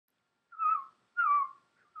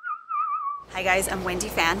Hi guys, I'm Wendy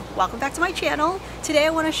Fan. Welcome back to my channel. Today I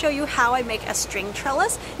want to show you how I make a string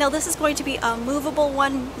trellis. Now this is going to be a movable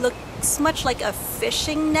one, looks much like a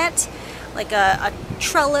fishing net, like a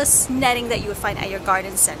trellis netting that you would find at your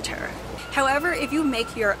garden center. However, if you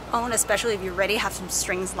make your own, especially if you already have some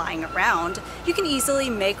strings lying around, you can easily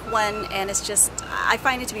make one, and it's just, I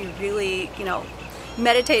find it to be really,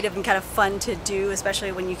 meditative and kind of fun to do,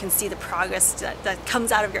 especially when you can see the progress that comes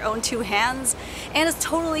out of your own two hands, and it's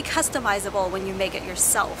totally customizable when you make it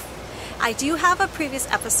yourself. I do have a previous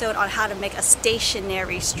episode on how to make a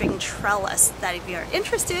stationary string trellis that if you're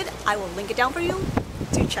interested, I will link it down for you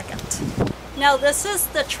to check out. Now this is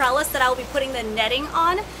the trellis that I will be putting the netting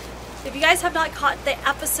on. If you guys have not caught the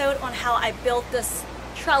episode on how I built this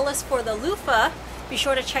trellis for the luffa, be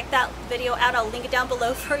sure to check that video out. I'll link it down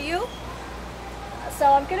below for you. So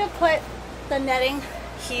I'm going to put the netting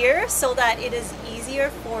here so that it is easier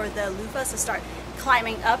for the loofahs to start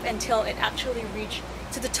climbing up until it actually reaches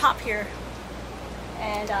to the top here.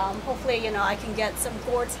 And hopefully, I can get some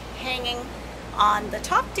gourds hanging on the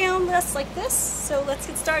top down list like this. So let's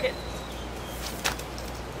get started.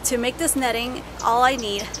 To make this netting, all I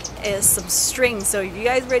need is some strings. So if you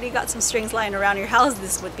guys already got some strings lying around your house,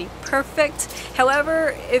 this would be perfect.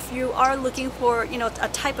 However, if you are looking for a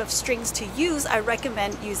type of strings to use, I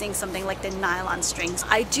recommend using something like the nylon strings.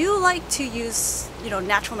 I do like to use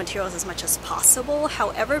natural materials as much as possible.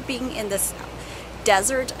 However, being in this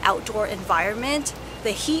desert outdoor environment,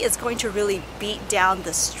 the heat is going to really beat down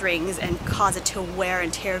the strings and cause it to wear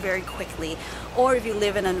and tear very quickly. Or if you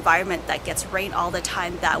live in an environment that gets rain all the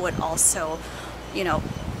time, that would also,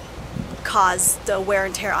 cause the wear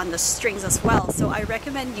and tear on the strings as well. So I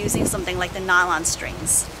recommend using something like the nylon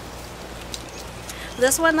strings.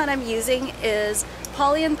 This one that I'm using is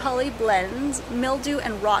poly and poly blends, mildew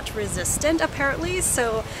and rot resistant apparently.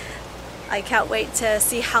 So I can't wait to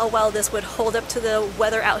see how well this would hold up to the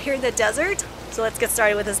weather out here in the desert. So let's get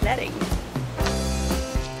started with this netting.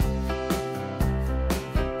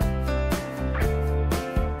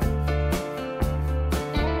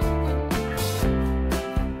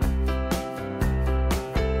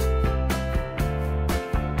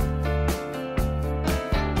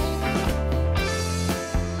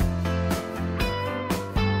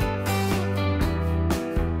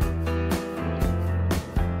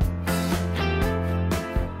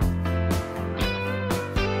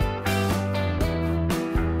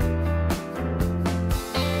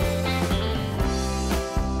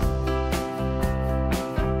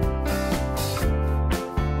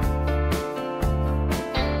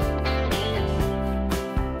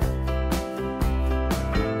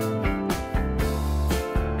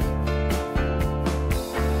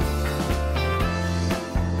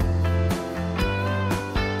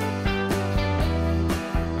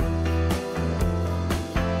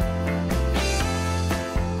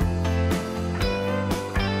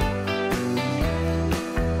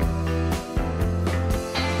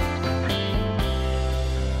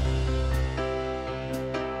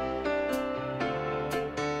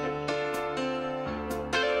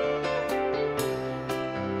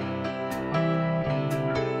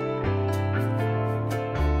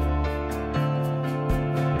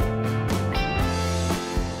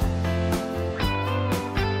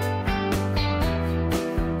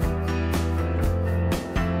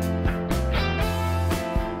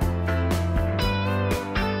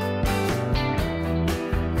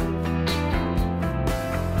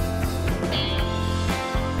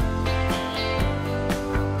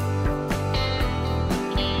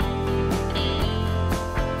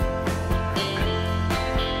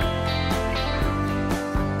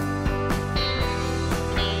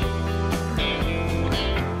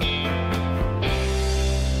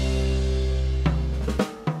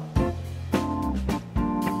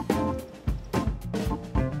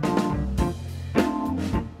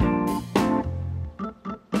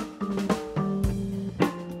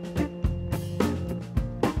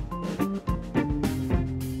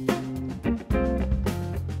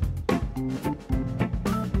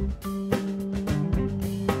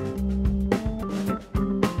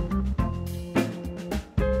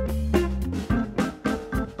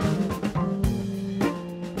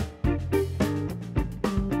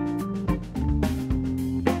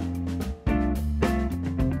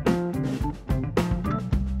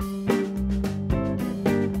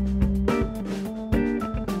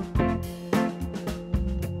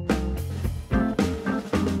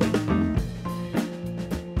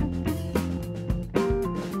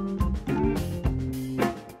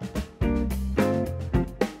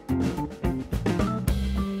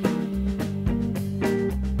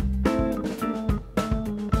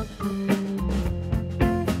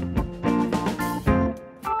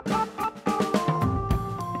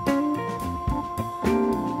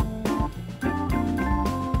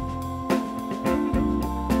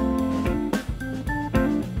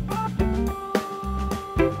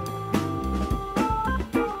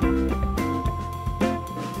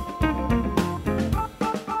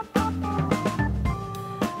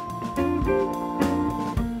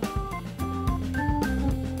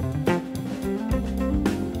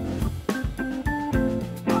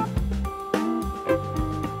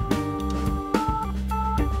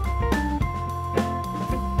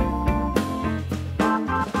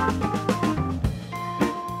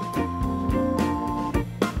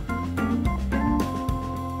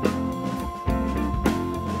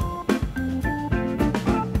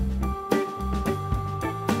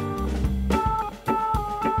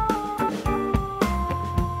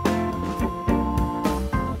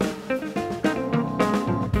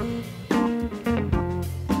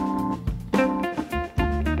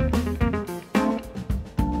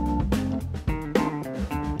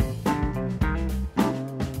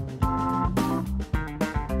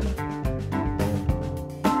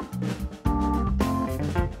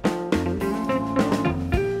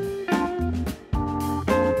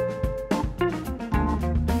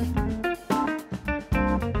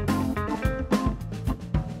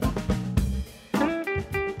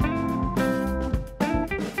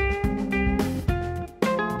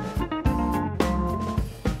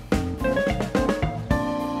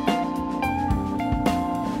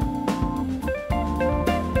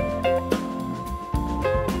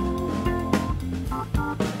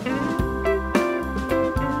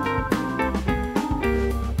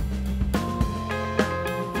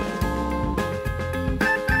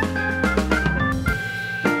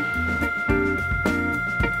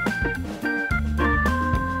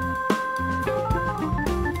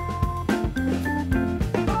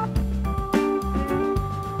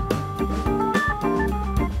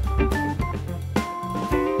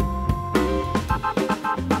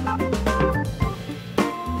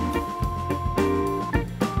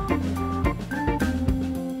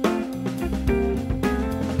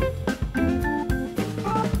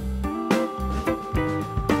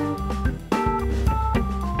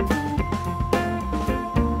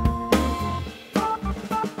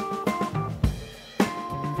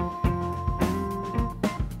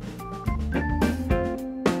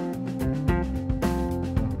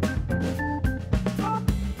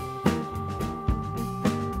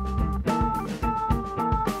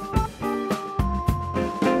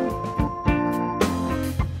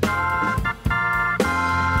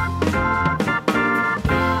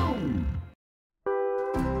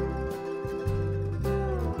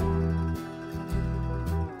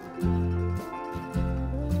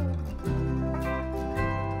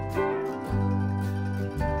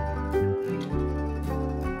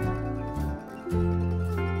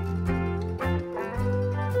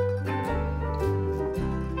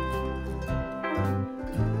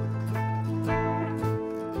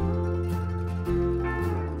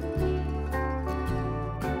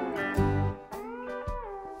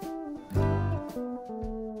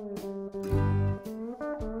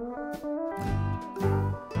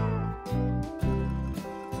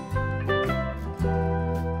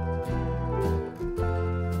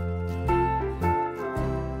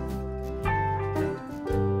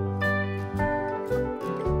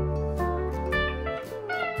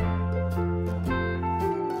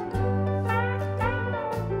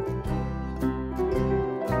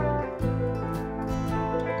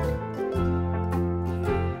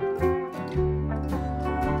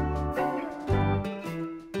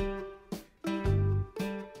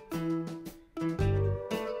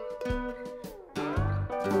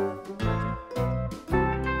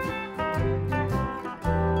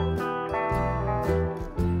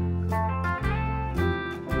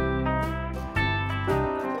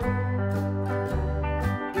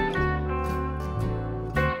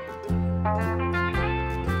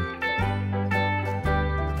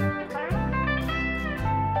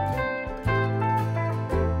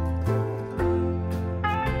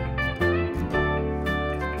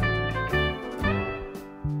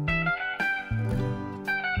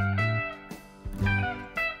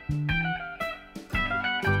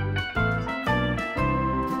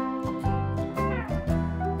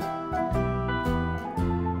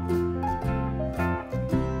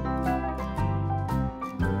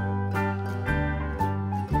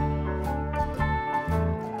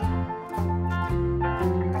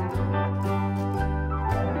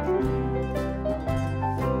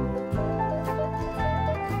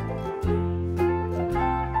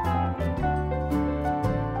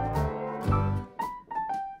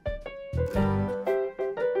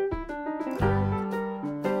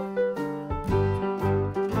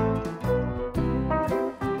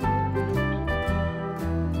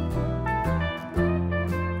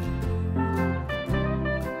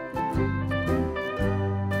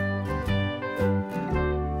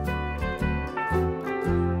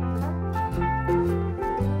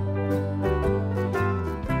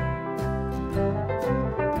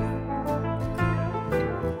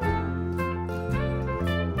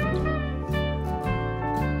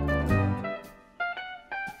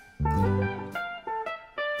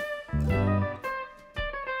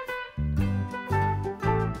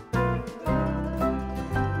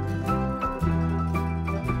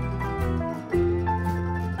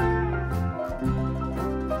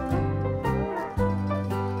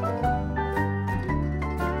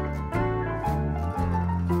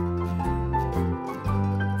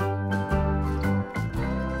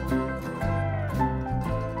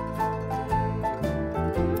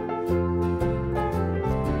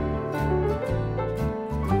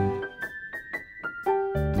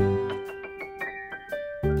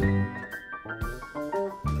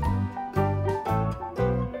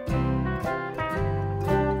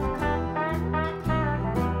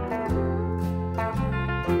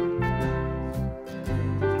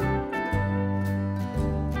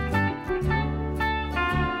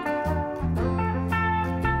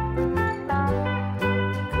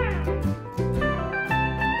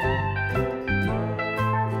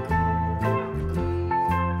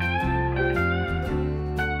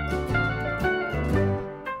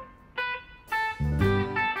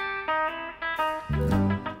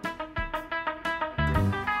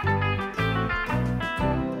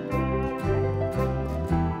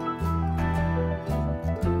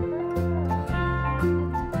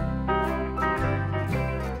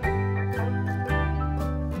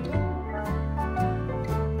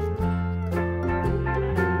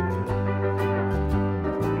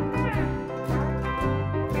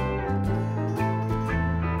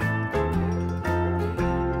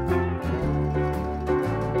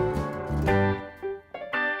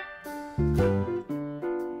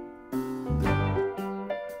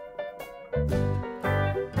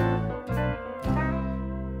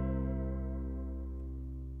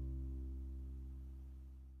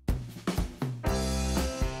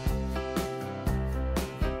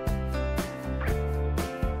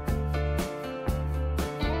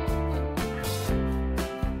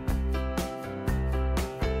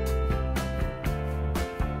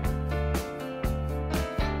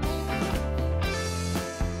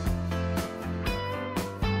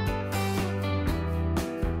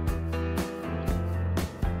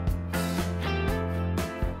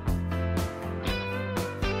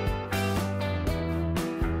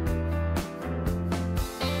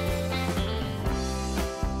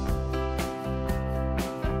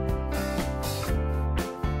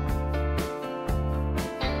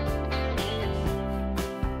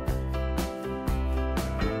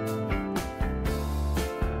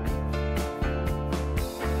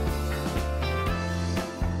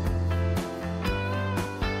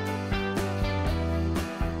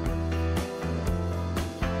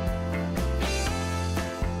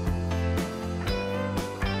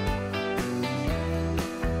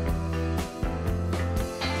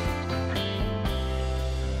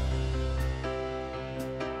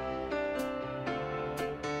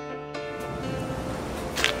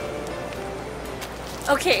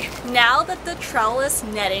 Okay, now that the trellis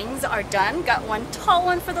nettings are done, got one tall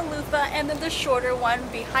one for the loofah and then the shorter one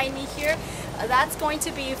behind me here. That's going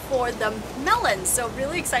to be for the melons. So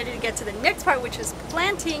really excited to get to the next part, which is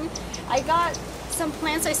planting. I got some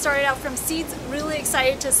plants I started out from seeds. Really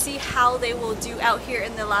excited to see how they will do out here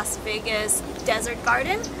in the Las Vegas desert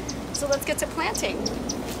garden. So let's get to planting.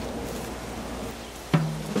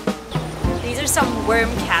 These are some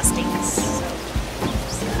worm castings.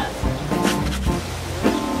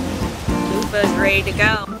 Loofah is ready to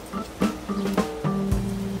go.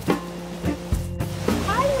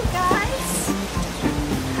 Hi, you guys.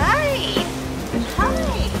 Hi. Hi.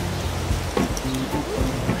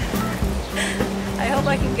 I hope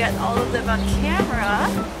I can get all of them on camera.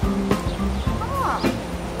 Oh.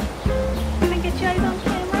 Can I get you guys on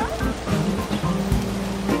camera?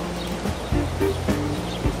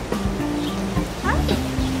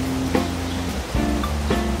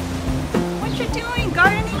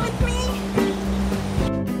 Gardening with me?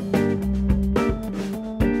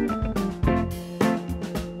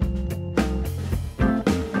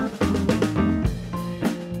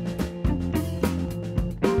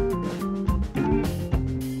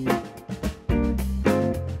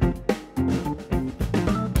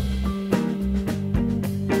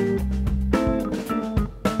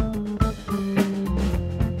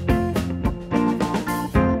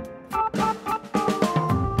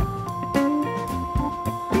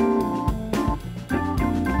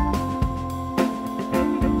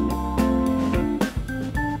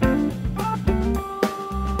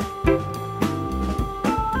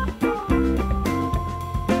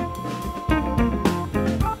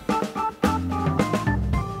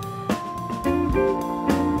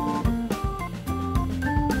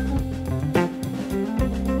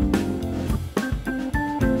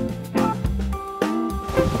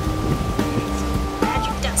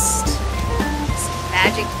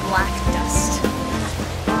 Black dust.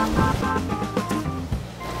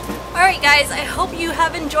 Alright guys, I hope you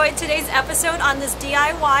have enjoyed today's episode on this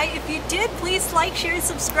DIY. If you did, please like, share, and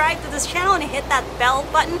subscribe to this channel and hit that bell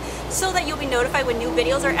button so that you'll be notified when new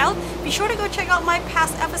videos are out. Be sure to go check out my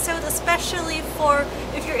past episodes, especially for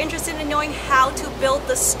if you're interested in knowing how to build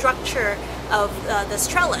the structure of this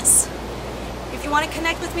trellis. If you want to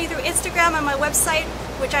connect with me through Instagram and my website,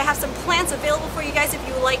 which I have some plants available for you guys if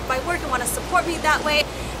you like my work and want to support me that way,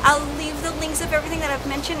 I'll leave the links of everything that I've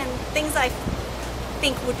mentioned and things that I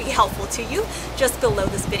think would be helpful to you just below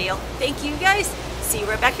this video. Thank you guys. See you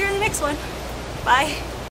right back here in the next one. Bye.